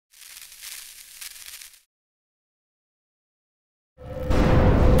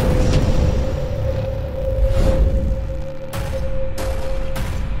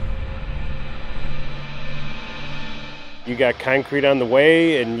You got concrete on the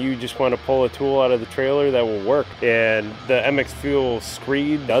way and you just want to pull a tool out of the trailer that will work. And the MX FUEL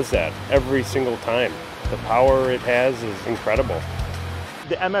Screed does that every single time. The power it has is incredible.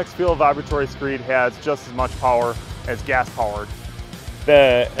 The MX FUEL Vibratory Screed has just as much power as gas powered.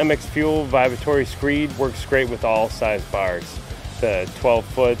 The MX FUEL Vibratory Screed works great with all size bars. The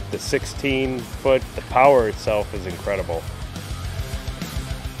 12-foot, the 16-foot, the power itself is incredible.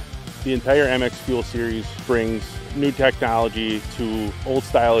 The entire MX FUEL series brings new technology to old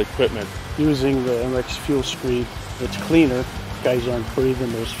style equipment. Using the MX FUEL Screed, it's cleaner, guys aren't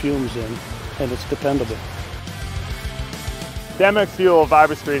breathing those fumes in, and it's dependable. The MX FUEL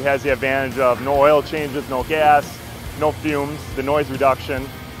Vibratory Screed has the advantage of no oil changes, no gas, no fumes, the noise reduction.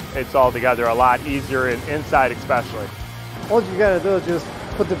 It's altogether a lot easier inside especially. All you gotta do is just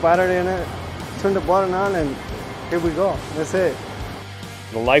put the battery in it, turn the button on, and here we go. That's it.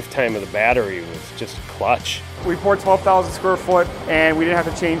 The lifetime of the battery was just clutch. We poured 12,000 square foot and we didn't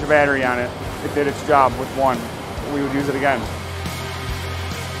have to change the battery on it. It did its job with one. We would use it again.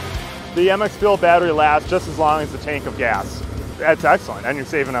 The MX FUEL battery lasts just as long as the tank of gas. That's excellent, and you're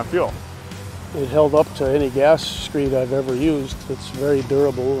saving on fuel. It held up to any gas screed I've ever used. It's very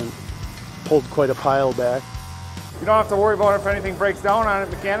durable and pulled quite a pile back. You don't have to worry about if anything breaks down on it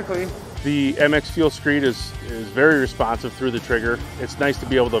mechanically. The MX FUEL Screed is very responsive through the trigger. It's nice to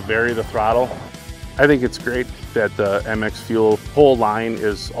be able to vary the throttle. I think it's great that the MX FUEL whole line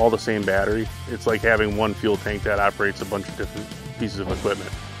is all the same battery. It's like having one fuel tank that operates a bunch of different pieces of equipment.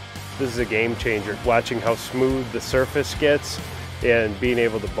 This is a game changer. Watching how smooth the surface gets and being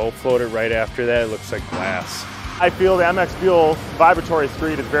able to boat float it right after that, it looks like glass. I feel the MX FUEL Vibratory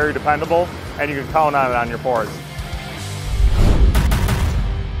Screed is very dependable and you can count on it on your pours.